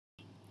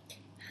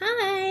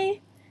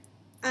Hi,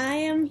 I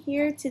am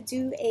here to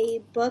do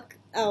a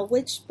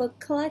witch book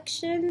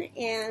collection,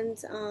 and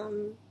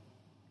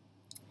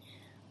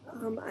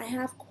I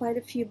have quite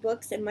a few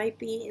books. It might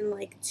be in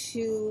like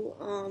two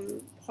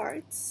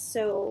parts,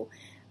 so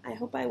I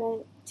hope I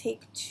won't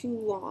take too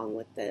long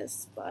with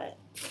this, but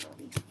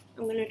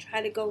I'm gonna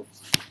try to go.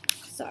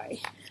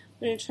 Sorry, I'm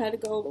gonna try to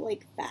go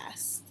like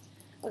fast.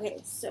 Okay,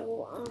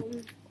 so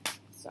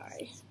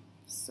sorry,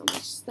 so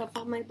much stuff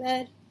on my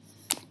bed.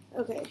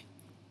 Okay,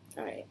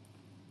 all right.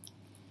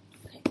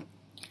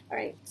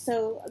 Alright,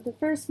 so the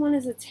first one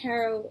is a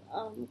tarot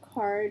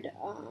card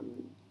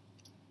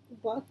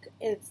book.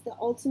 It's the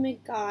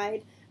ultimate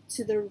guide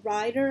to the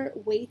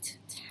Rider-Waite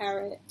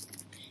Tarot.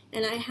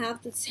 And I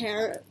have the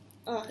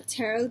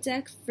tarot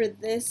deck for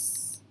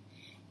this,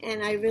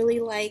 and I really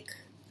like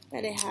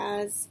that it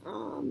has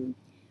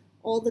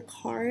all the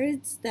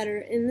cards that are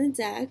in the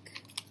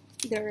deck.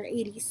 There are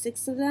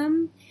 86 of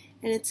them,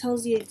 and it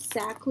tells you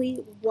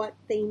exactly what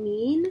they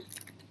mean.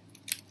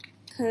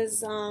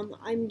 Because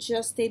I'm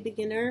just a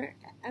beginner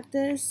at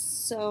this,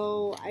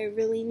 so I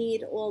really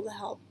need all the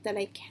help that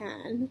I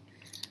can.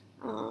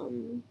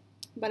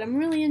 But I'm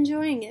really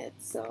enjoying it,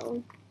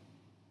 so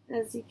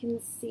as you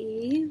can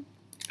see,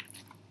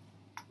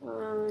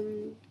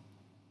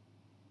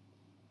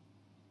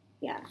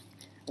 yeah.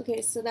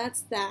 Okay, so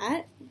that's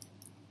that.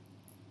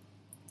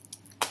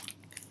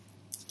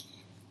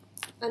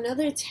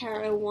 Another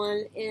tarot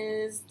one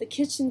is the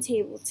kitchen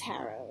table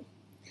tarot,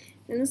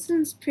 and this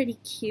one's pretty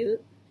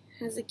cute.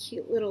 Has a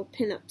cute little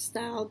pin-up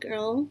style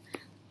girl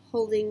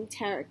holding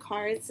tarot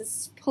cards.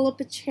 Just pull up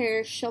a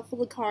chair, shuffle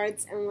the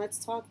cards, and let's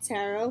talk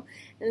tarot.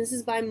 And this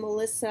is by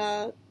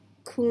Melissa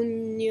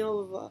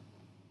Kunova.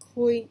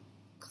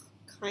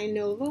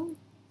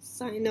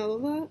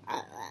 Sinova?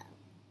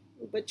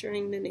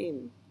 Butchering the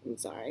name. I'm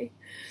sorry.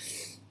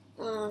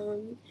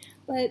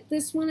 But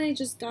this one I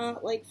just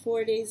got like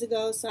 4 days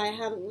ago, so I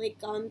haven't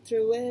like gone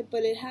through it.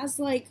 But it has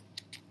like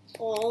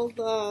all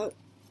the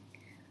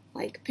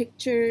like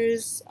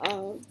pictures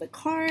of the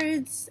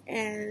cards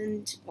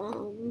and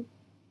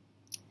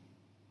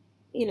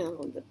you know,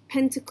 the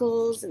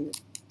pentacles and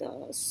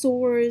the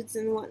swords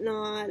and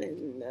whatnot,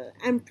 and the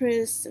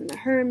Empress and the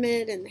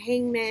Hermit and the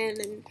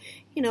Hangman, and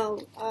you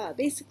know,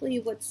 basically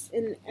what's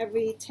in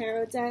every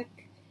tarot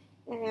deck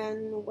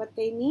and what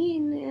they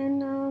mean.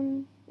 And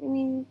I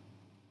mean,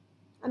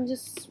 I'm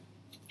just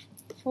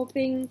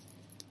hoping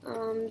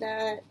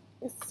that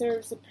it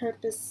serves a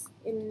purpose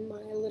in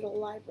my little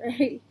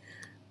library.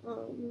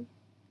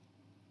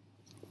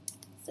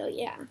 So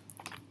yeah.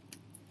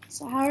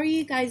 So how are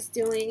you guys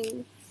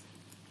doing?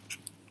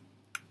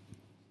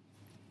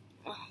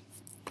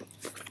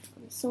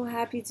 I'm so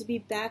happy to be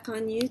back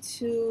on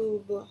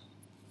YouTube.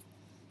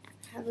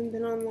 I haven't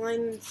been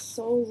online in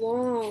so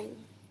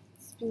long.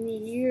 It's been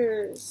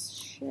years.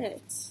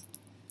 Shit.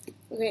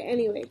 Okay,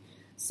 anyway.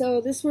 So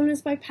this one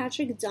is by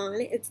Patrick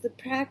Dunn. It's the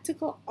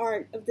practical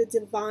art of the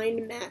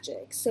divine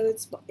magic. So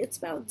it's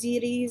about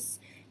deities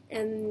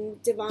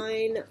and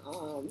divine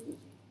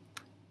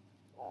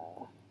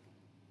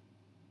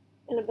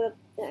and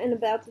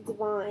about the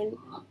divine.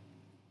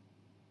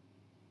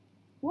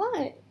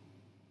 What?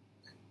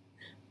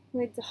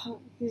 My dog,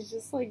 he's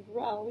just like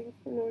growling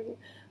for no reason.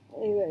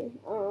 Anyway,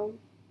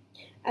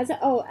 as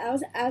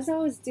I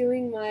was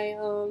doing my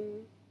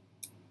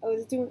I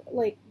was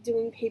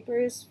doing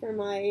papers for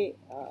my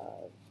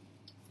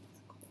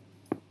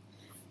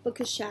Book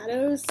of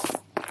Shadows,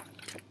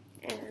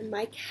 and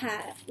my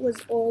cat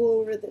was all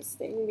over this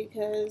thing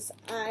because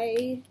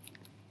I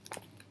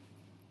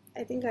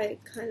think I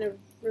kind of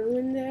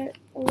ruined it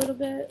a little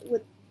bit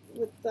with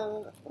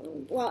the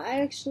well,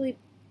 I actually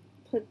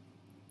put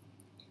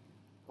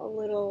a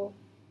little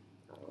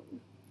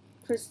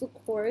crystal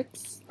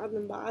quartz on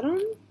the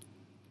bottom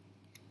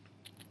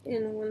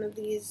in one of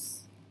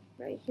these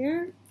right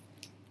here,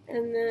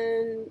 and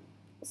then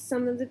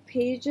some of the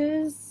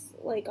pages,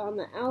 like on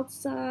the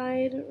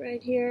outside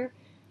right here,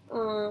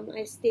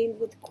 I stained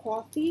with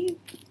coffee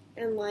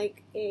and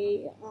like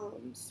a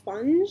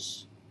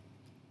sponge.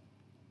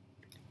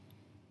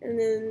 And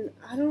then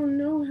I don't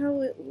know how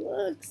it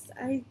looks.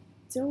 I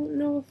don't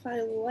know if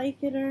I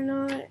like it or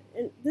not.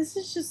 And this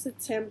is just a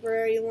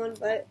temporary one,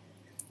 but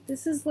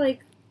this is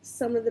like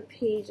some of the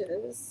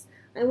pages.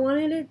 I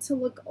wanted it to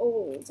look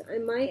old. I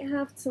might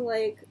have to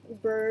like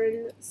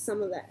burn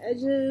some of the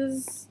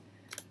edges,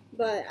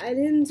 but I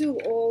didn't do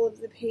all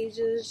of the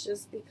pages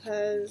just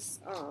because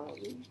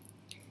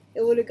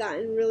it would have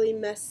gotten really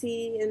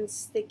messy and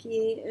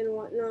sticky and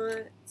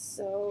whatnot.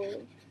 So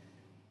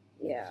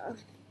yeah.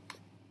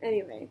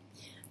 Anyway,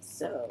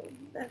 so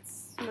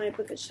that's my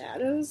Book of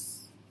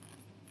Shadows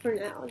for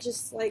now,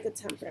 just like a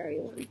temporary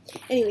one.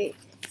 Anyway,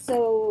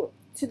 so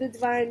to the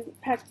divine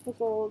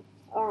practical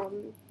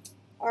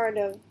art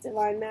of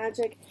divine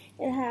magic,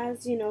 it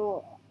has, you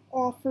know,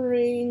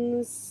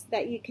 offerings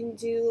that you can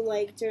do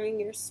like during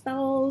your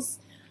spells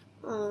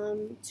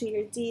to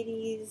your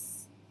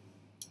deities.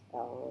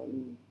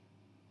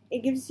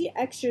 It gives you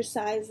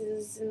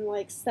exercises in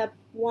like step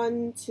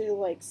 1 to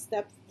like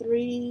step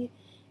 3.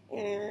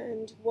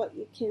 and what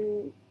you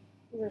can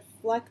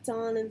reflect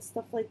on and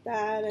stuff like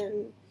that,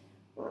 and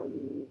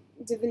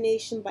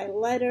divination by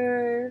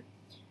letter,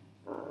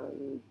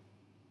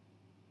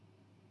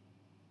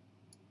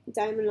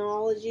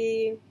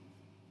 demonology,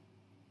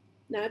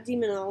 not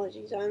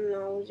demonology,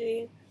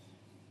 demonology.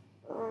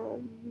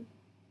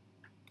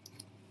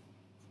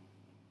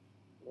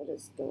 What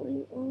is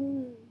going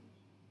on?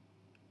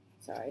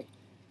 Sorry.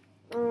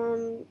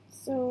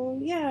 So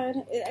yeah,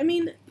 I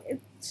mean, it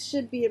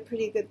should be a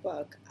pretty good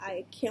book.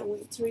 I can't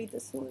wait to read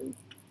this one.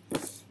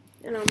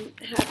 And I'm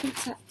happy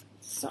to,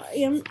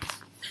 sorry, I'm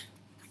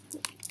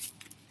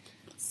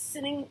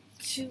sitting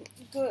too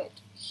good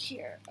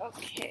here.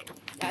 Okay,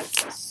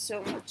 that's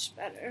so much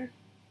better.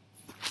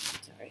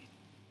 Sorry.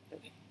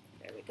 Okay,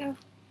 there we go.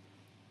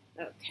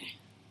 Okay,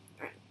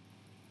 alright.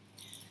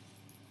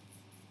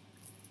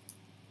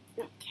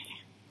 Okay.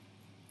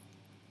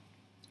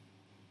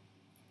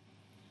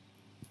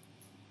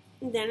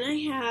 Then I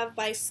have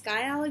by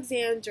Sky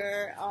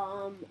Alexander,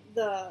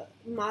 the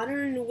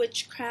Modern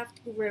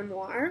Witchcraft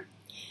Grimoire.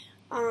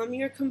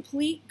 Your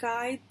complete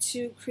guide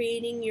to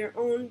creating your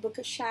own Book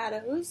of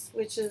Shadows,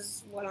 which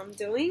is what I'm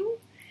doing.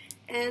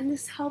 And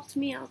this helped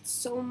me out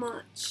so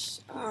much.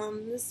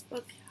 This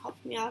book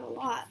helped me out a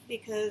lot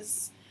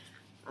because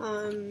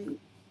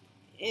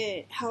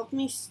it helped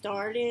me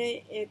start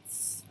it. It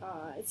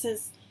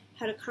says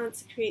how to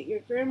consecrate your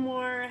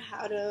grimoire,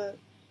 how to,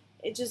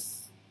 it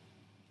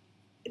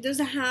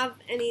doesn't have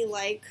any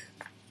like,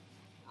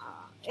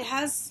 it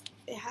has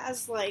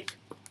like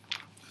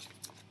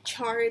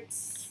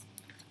charts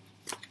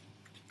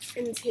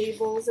and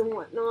tables and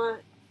whatnot,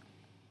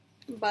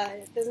 but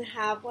it doesn't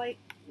have like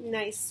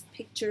nice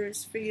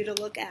pictures for you to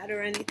look at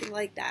or anything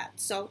like that.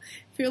 So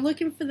if you're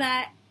looking for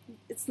that,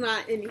 it's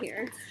not in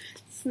here.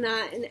 It's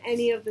not in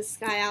any of the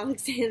Sky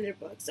Alexander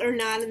books, or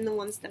not in the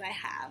ones that I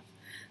have.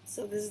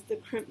 So this is the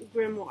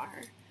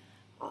grimoire.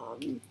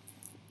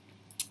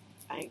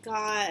 I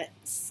got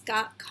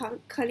Scott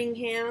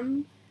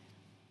Cunningham,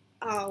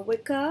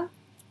 Wicca,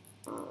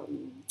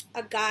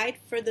 A Guide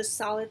for the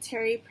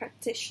Solitary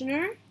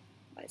Practitioner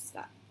by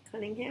Scott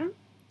Cunningham.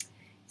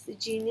 He's a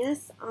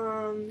genius.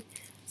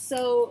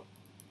 So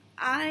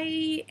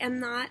I am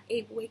not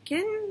a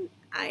Wiccan.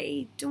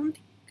 I'm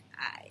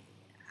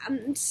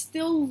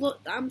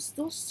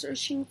still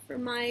searching for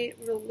my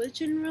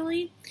religion,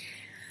 really.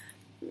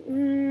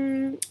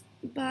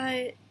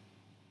 But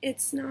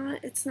it's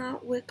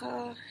not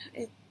Wicca.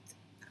 It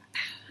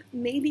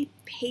maybe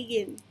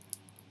pagan,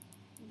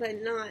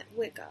 but not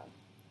Wicca.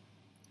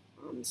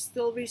 I'm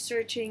still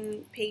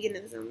researching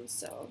paganism,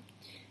 so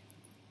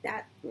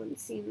that one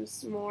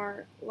seems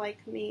more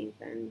like me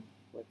than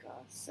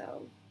Wicca.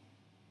 So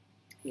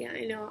yeah,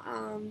 I know.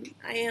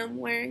 I am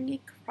wearing a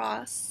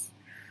cross.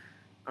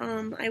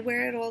 I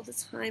wear it all the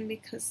time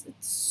because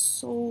it's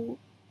so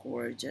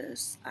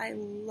gorgeous. I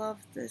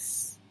love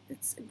this.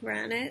 It's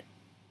granite,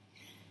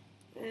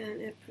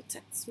 and it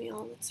protects me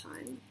all the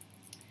time.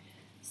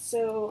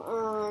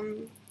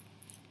 So,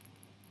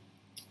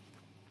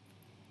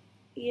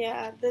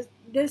 yeah, this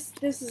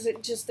is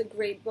just a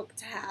great book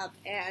to have,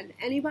 and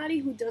anybody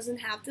who doesn't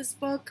have this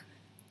book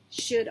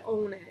should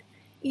own it.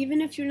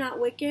 Even if you're not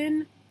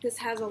Wiccan, this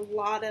has a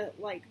lot of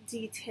like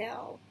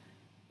detail.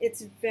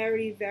 It's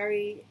very,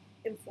 very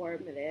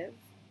informative.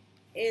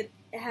 It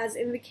has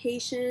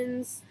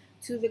invocations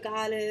to the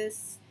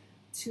goddess,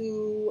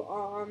 to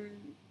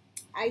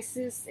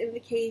Isis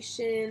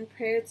invocation,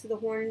 prayer to the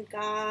horned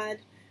god,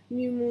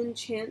 new moon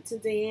chant to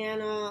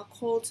Diana,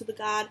 call to the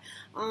god.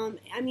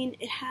 I mean,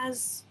 it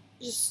has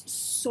just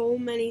so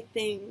many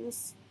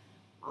things.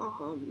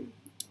 It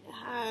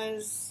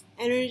has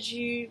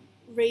energy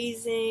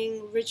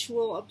raising,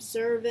 ritual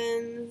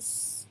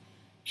observance,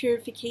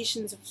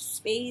 purifications of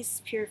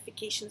space,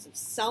 purifications of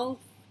self.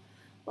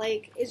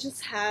 Like, it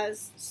just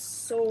has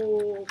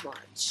so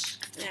much,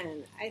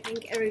 and I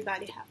think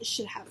everybody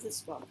should have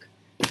this book,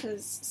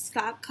 because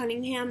Scott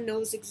Cunningham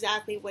knows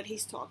exactly what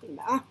he's talking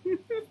about.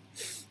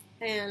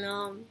 And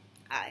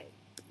I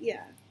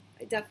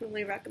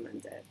definitely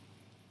recommend it.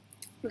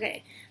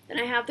 Okay, then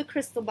I have the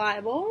Crystal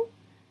Bible,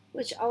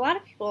 which a lot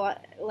of people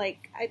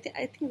like. I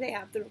think they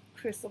have the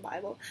Crystal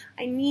Bible.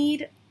 I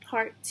need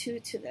part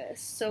 2 to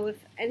this, so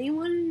if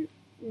anyone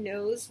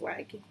knows where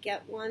I could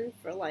get one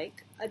for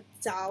like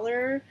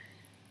 $1,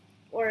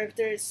 or if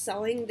they're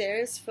selling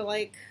theirs for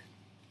like,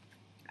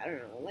 I don't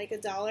know, like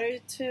 $1 or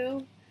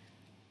 $2,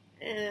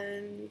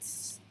 and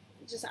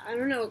just, I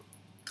don't know,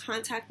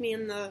 contact me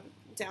in the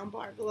down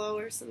bar below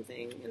or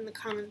something in the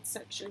comment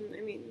section. I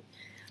mean,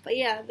 but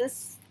yeah,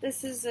 this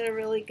is a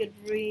really good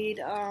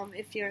read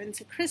if you're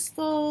into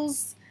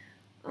crystals.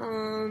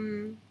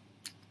 It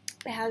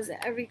has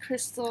every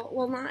crystal,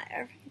 well, not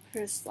every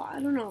crystal,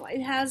 I don't know,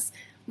 it has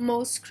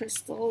most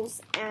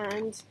crystals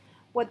and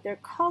what their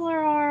color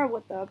are,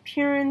 what the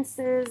appearance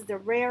is, the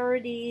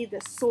rarity,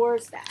 the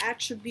source, the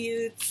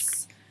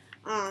attributes.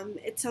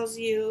 It tells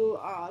you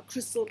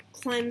crystal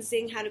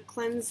cleansing, how to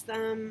cleanse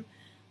them,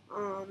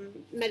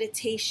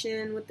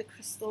 meditation with the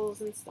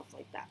crystals and stuff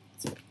like that.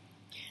 So,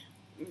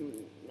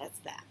 that's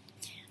that.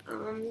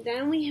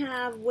 Then we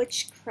have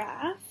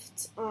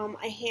Witchcraft,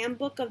 a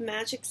handbook of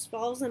magic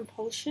spells and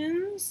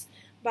potions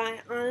by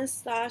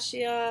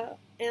Anastasia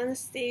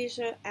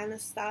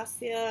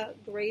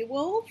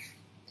Greywolf.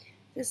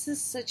 This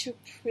is such a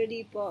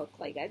pretty book.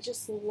 Like, I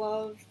just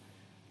love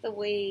the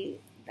way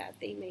that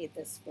they made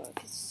this book.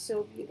 It's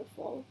so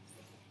beautiful.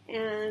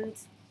 And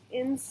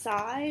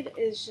inside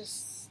is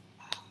just,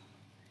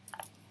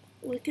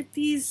 look at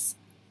these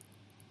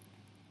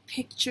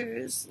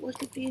pictures.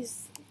 Look at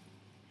these.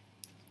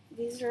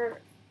 These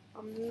are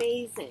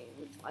amazing.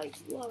 Like,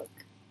 look.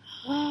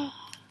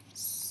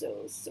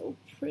 So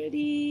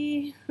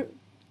pretty.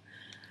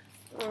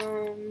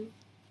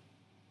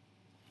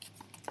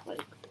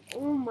 Like,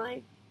 oh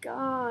my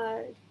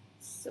god.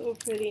 So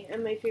pretty.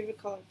 And my favorite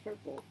color,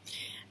 purple.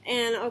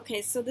 And,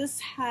 okay, so this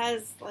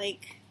has,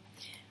 like,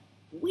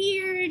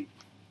 weird,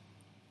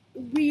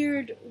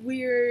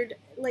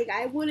 like,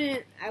 I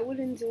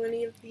wouldn't do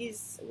any of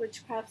these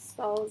witchcraft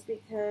spells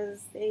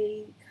because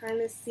they kind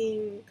of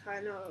seem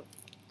kind of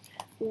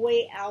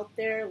way out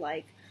there.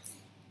 Like,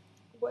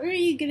 where are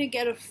you gonna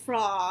get a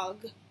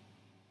frog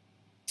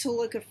to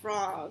look a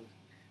frog?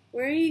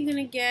 Where are you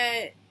gonna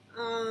get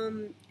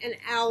an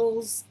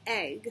owl's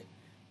egg?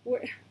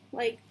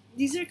 Like,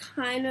 these are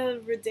kind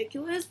of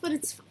ridiculous, but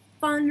it's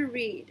fun to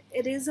read.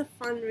 It is a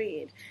fun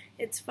read.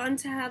 It's fun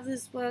to have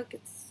this book.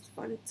 It's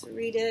fun to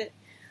read it.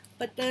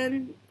 But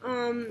then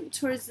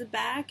towards the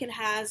back, it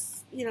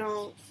has, you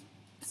know,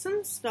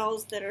 some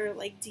spells that are,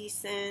 like,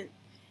 decent.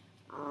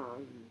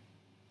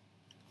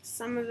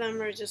 Some of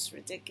them are just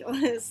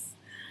ridiculous.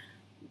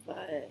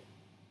 But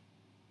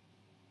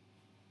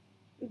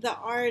the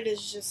art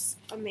is just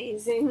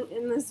amazing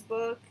in this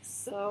book.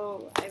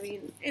 So, I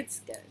mean,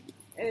 it's good.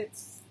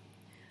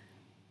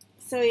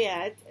 So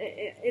yeah,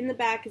 in the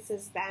back it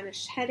says,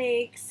 banish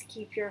headaches,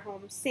 keep your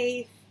home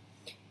safe,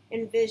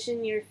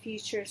 envision your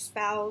future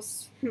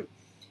spouse,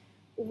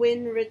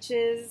 win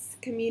riches,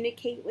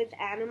 communicate with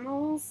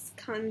animals,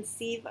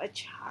 conceive a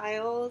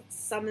child,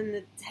 summon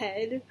the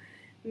dead,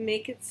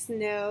 make it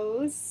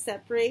snow,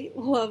 separate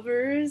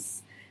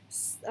lovers,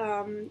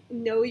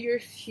 know your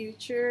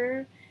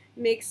future,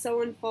 make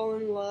someone fall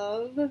in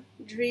love,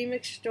 dream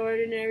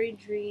extraordinary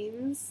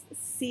dreams,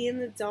 see in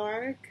the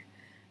dark,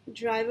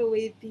 drive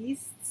away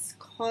beasts,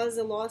 cause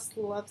a lost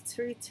love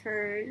to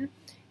return,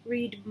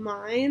 read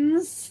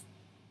minds,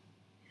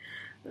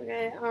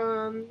 okay,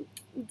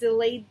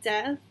 delay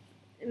death,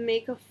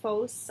 make a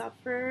foe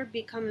suffer,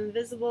 become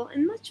invisible,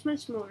 and much,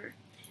 much more.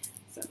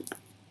 So,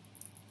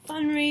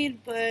 fun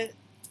read, but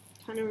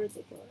kind of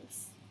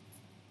ridiculous.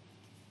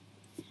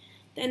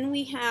 Then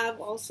we have,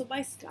 also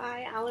by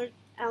Sky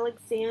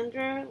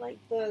Alexander, like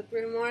the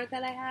grimoire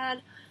that I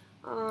had,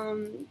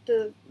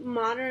 the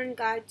Modern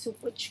Guide to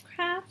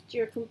Witchcraft,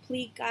 your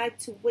complete guide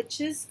to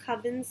witches,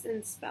 covens,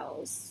 and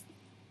spells.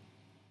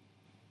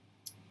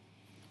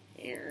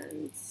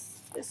 And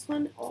this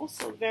one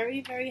also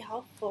very, very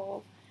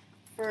helpful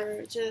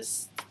for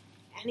just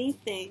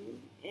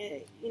anything,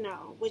 you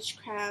know,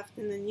 witchcraft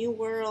in the New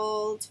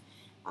World,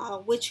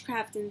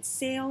 witchcraft in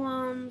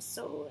Salem,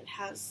 so it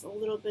has a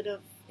little bit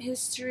of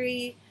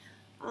history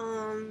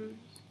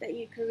that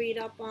you can read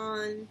up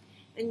on,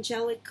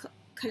 angelic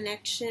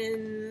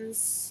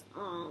connections,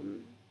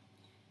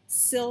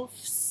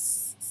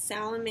 sylphs,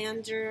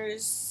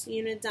 salamanders,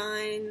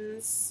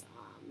 unidines,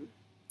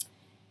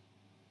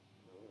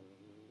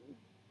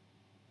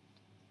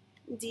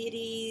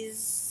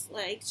 deities,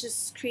 like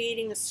just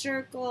creating a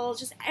circle,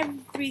 just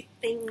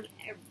everything.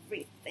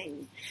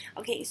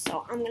 Okay,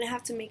 so I'm gonna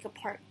have to make a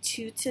part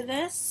 2 to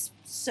this,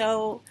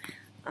 so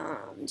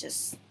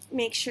just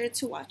make sure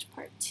to watch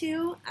part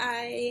 2.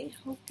 I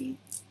hope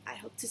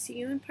to see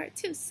you in part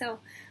 2. So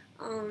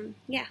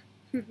yeah.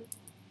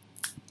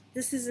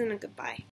 This isn't a goodbye.